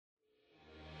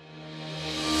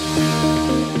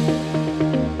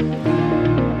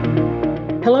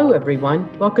Hello,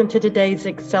 everyone. Welcome to today's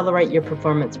Accelerate Your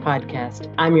Performance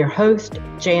podcast. I'm your host,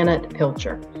 Janet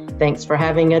Pilcher. Thanks for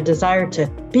having a desire to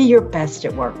be your best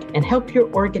at work and help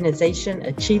your organization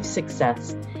achieve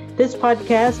success. This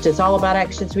podcast is all about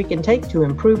actions we can take to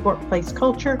improve workplace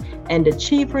culture and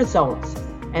achieve results,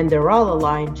 and they're all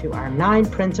aligned to our 9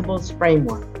 principles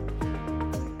framework.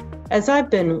 As I've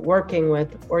been working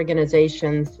with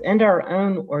organizations and our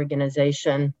own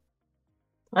organization,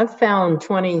 I've found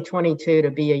 2022 to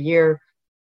be a year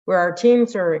where our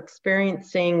teams are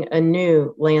experiencing a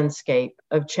new landscape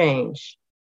of change.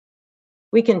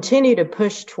 We continue to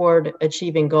push toward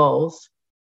achieving goals.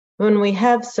 When we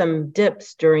have some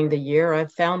dips during the year,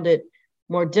 I've found it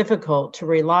more difficult to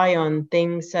rely on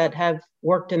things that have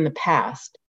worked in the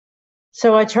past.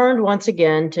 So I turned once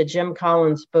again to Jim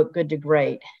Collins' book, Good to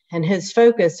Great, and his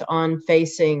focus on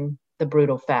facing the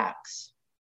brutal facts.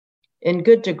 In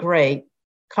Good to Great,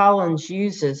 Collins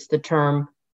uses the term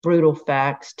brutal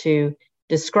facts to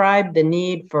describe the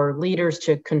need for leaders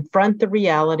to confront the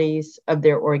realities of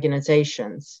their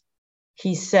organizations.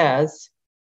 He says,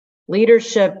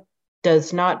 leadership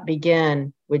does not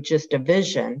begin with just a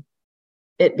vision.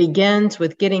 It begins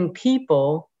with getting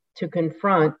people to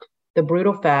confront the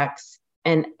brutal facts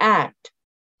and act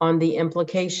on the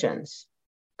implications.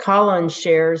 Collins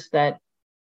shares that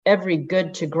every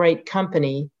good to great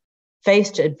company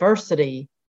faced adversity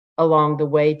along the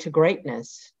way to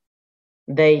greatness.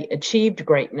 They achieved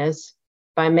greatness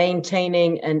by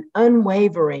maintaining an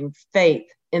unwavering faith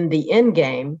in the end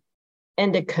game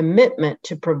and a commitment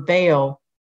to prevail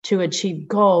to achieve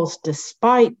goals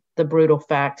despite the brutal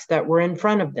facts that were in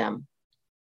front of them.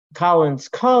 Collins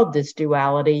called this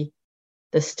duality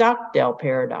the Stockdale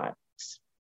paradox.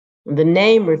 The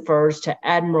name refers to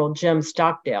Admiral Jim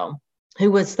Stockdale,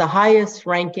 who was the highest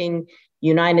ranking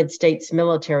United States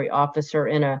military officer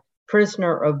in a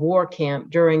prisoner of war camp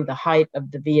during the height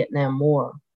of the Vietnam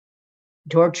War.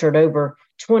 Tortured over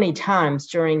 20 times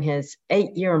during his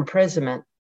 8-year imprisonment,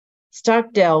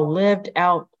 Stockdale lived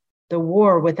out the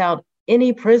war without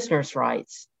any prisoner's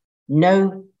rights,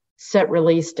 no set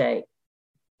release date,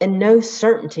 and no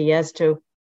certainty as to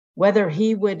whether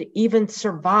he would even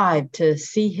survive to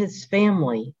see his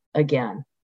family again.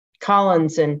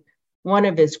 Collins and one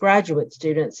of his graduate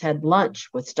students had lunch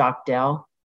with Stockdale,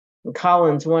 and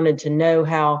Collins wanted to know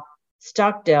how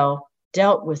Stockdale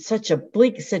dealt with such a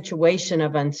bleak situation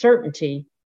of uncertainty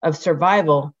of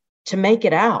survival to make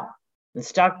it out. And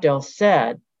Stockdale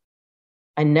said,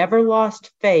 I never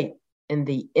lost faith in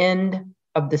the end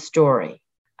of the story.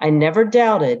 I never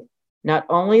doubted not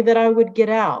only that I would get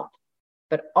out,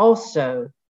 but also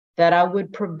that I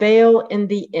would prevail in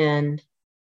the end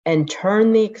and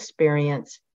turn the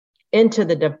experience into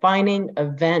the defining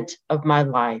event of my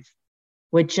life,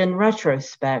 which in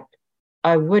retrospect,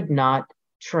 I would not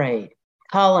trade.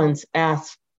 Collins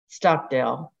asked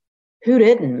Stockdale, who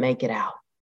didn't make it out?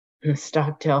 And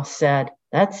Stockdale said,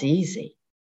 that's easy.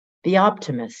 The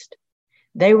optimist.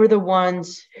 They were the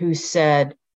ones who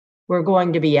said, we're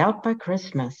going to be out by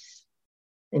Christmas.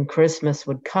 And Christmas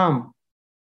would come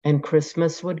and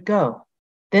Christmas would go.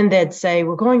 Then they'd say,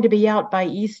 we're going to be out by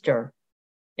Easter.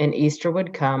 And Easter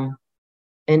would come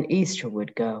and Easter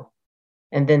would go.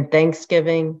 And then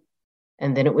Thanksgiving,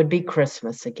 and then it would be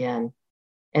Christmas again.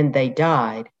 And they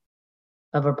died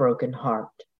of a broken heart.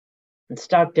 And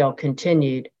Stockdale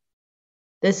continued,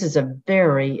 this is a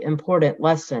very important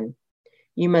lesson.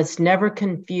 You must never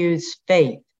confuse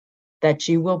faith that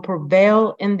you will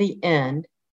prevail in the end,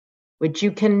 which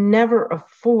you can never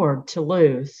afford to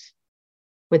lose,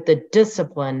 with the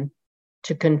discipline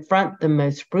to confront the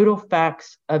most brutal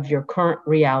facts of your current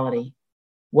reality,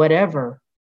 whatever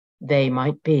they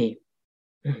might be.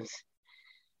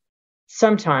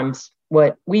 Sometimes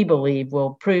what we believe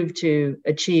will prove to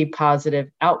achieve positive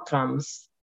outcomes,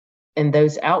 and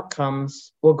those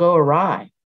outcomes will go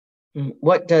awry.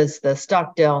 What does the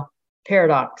Stockdale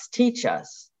paradox teach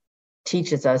us?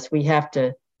 Teaches us we have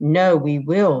to know we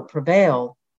will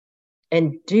prevail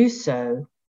and do so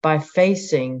by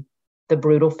facing the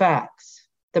brutal facts.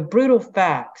 The brutal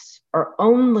facts are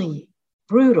only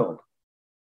brutal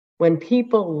when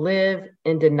people live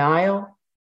in denial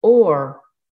or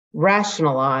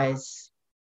rationalize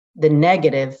the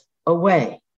negative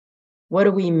away. What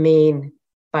do we mean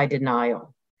by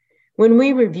denial? When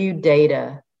we review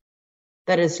data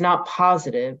that is not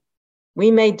positive,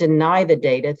 we may deny the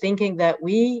data thinking that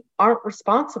we aren't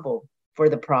responsible for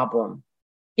the problem.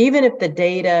 Even if the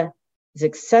data is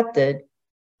accepted,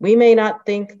 we may not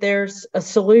think there's a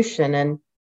solution, and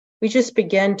we just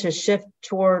begin to shift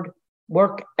toward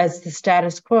work as the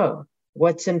status quo.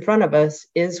 What's in front of us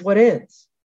is what is.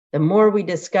 The more we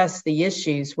discuss the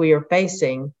issues we are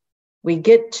facing, we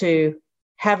get to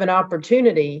have an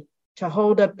opportunity to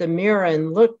hold up the mirror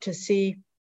and look to see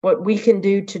what we can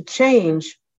do to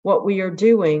change what we are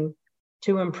doing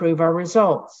to improve our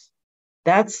results.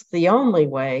 That's the only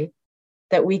way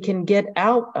that we can get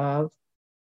out of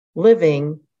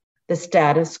living the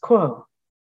status quo.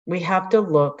 We have to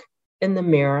look in the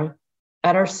mirror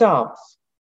at ourselves.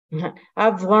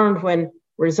 I've learned when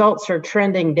results are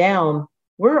trending down,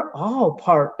 we're all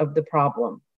part of the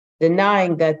problem.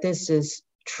 Denying that this is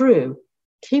true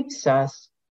keeps us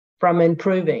from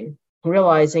improving,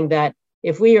 realizing that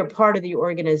if we are part of the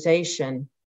organization,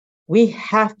 we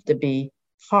have to be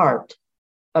part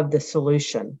of the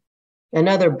solution.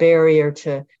 Another barrier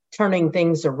to turning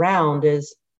things around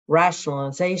is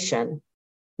rationalization.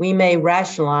 We may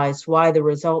rationalize why the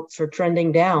results are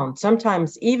trending down,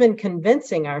 sometimes even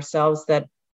convincing ourselves that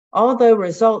although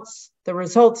the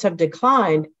results have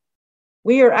declined,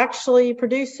 we are actually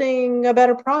producing a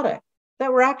better product,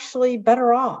 that we're actually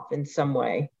better off in some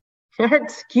way. Our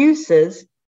excuses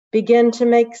begin to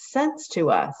make sense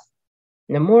to us.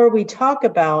 And the more we talk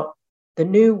about the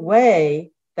new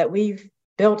way that we've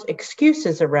built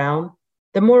excuses around,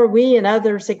 the more we and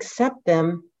others accept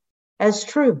them as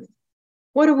truth.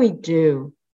 What do we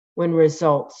do when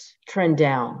results trend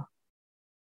down?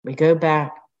 We go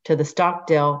back to the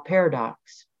Stockdale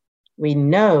paradox. We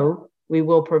know we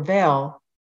will prevail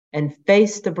and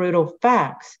face the brutal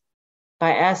facts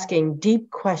by asking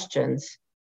deep questions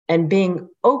and being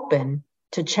open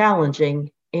to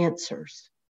challenging answers.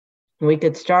 We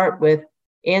could start with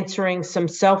answering some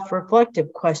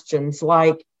self-reflective questions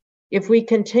like, if we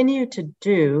continue to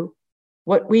do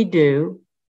what we do,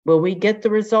 will we get the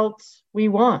results we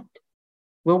want?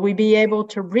 Will we be able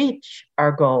to reach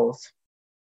our goals?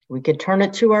 We could turn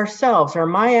it to ourselves. Are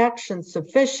my actions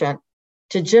sufficient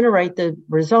to generate the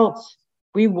results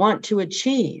we want to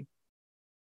achieve?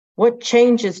 What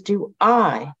changes do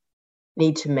I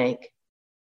need to make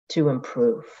to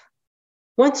improve?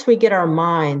 Once we get our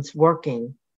minds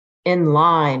working in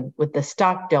line with the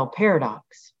Stockdale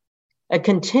paradox, a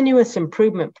continuous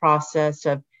improvement process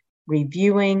of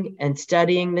reviewing and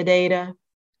studying the data,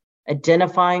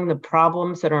 identifying the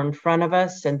problems that are in front of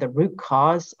us and the root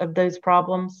cause of those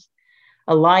problems,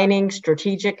 aligning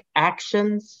strategic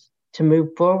actions to move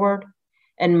forward,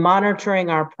 and monitoring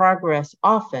our progress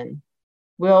often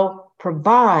will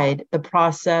provide the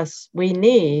process we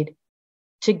need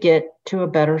to get to a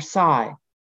better side.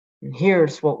 And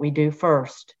here's what we do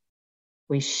first.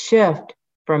 We shift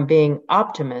from being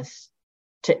optimists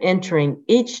to entering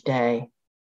each day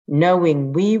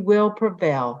knowing we will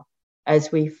prevail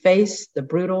as we face the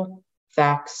brutal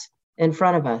facts in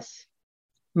front of us.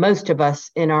 Most of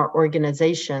us in our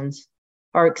organizations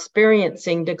are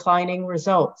experiencing declining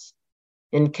results.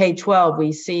 In K-12,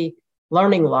 we see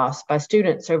learning loss by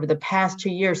students over the past 2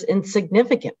 years in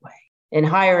significant way. In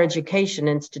higher education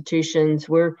institutions,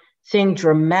 we're seeing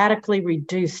dramatically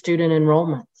reduced student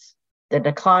enrollments. The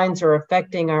declines are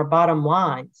affecting our bottom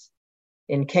lines.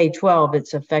 In K-12,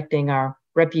 it's affecting our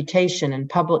reputation and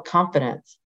public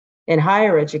confidence. In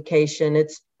higher education,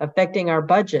 it's affecting our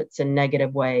budgets in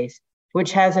negative ways,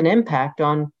 which has an impact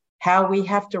on how we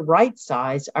have to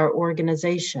right-size our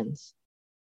organizations.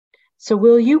 So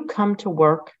will you come to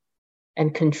work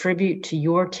and contribute to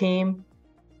your team,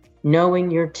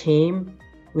 knowing your team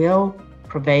will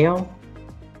prevail?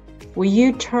 Will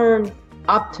you turn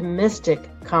optimistic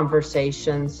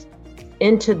conversations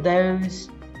into those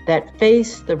that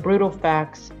face the brutal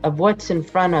facts of what's in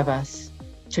front of us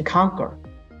to conquer?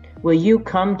 Will you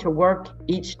come to work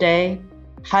each day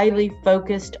highly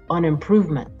focused on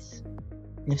improvements?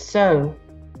 If so,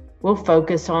 we'll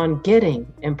focus on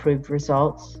getting improved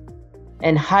results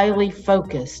and highly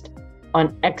focused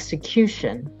on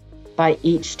execution by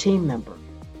each team member.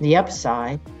 The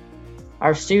upside,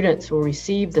 our students will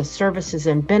receive the services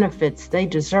and benefits they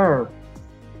deserve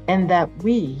and that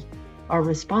we are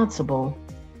responsible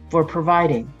for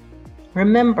providing.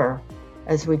 Remember,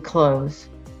 as we close,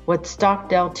 what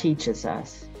Stockdale teaches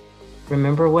us.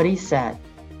 Remember what he said.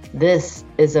 This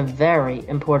is a very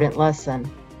important lesson.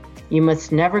 You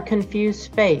must never confuse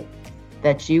faith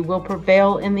that you will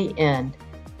prevail in the end,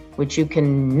 which you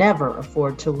can never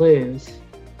afford to lose,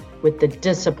 with the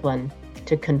discipline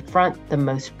to confront the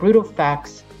most brutal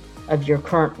facts of your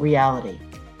current reality,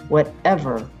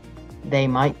 whatever they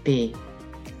might be.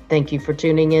 Thank you for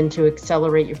tuning in to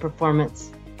Accelerate Your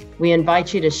Performance. We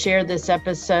invite you to share this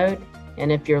episode,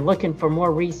 and if you're looking for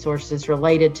more resources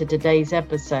related to today's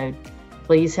episode,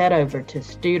 please head over to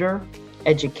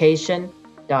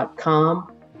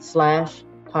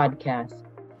studereducation.com/podcast.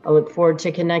 I look forward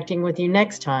to connecting with you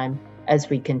next time as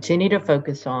we continue to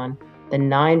focus on the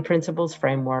 9 principles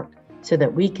framework so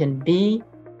that we can be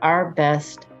our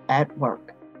best at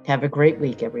work. Have a great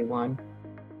week, everyone.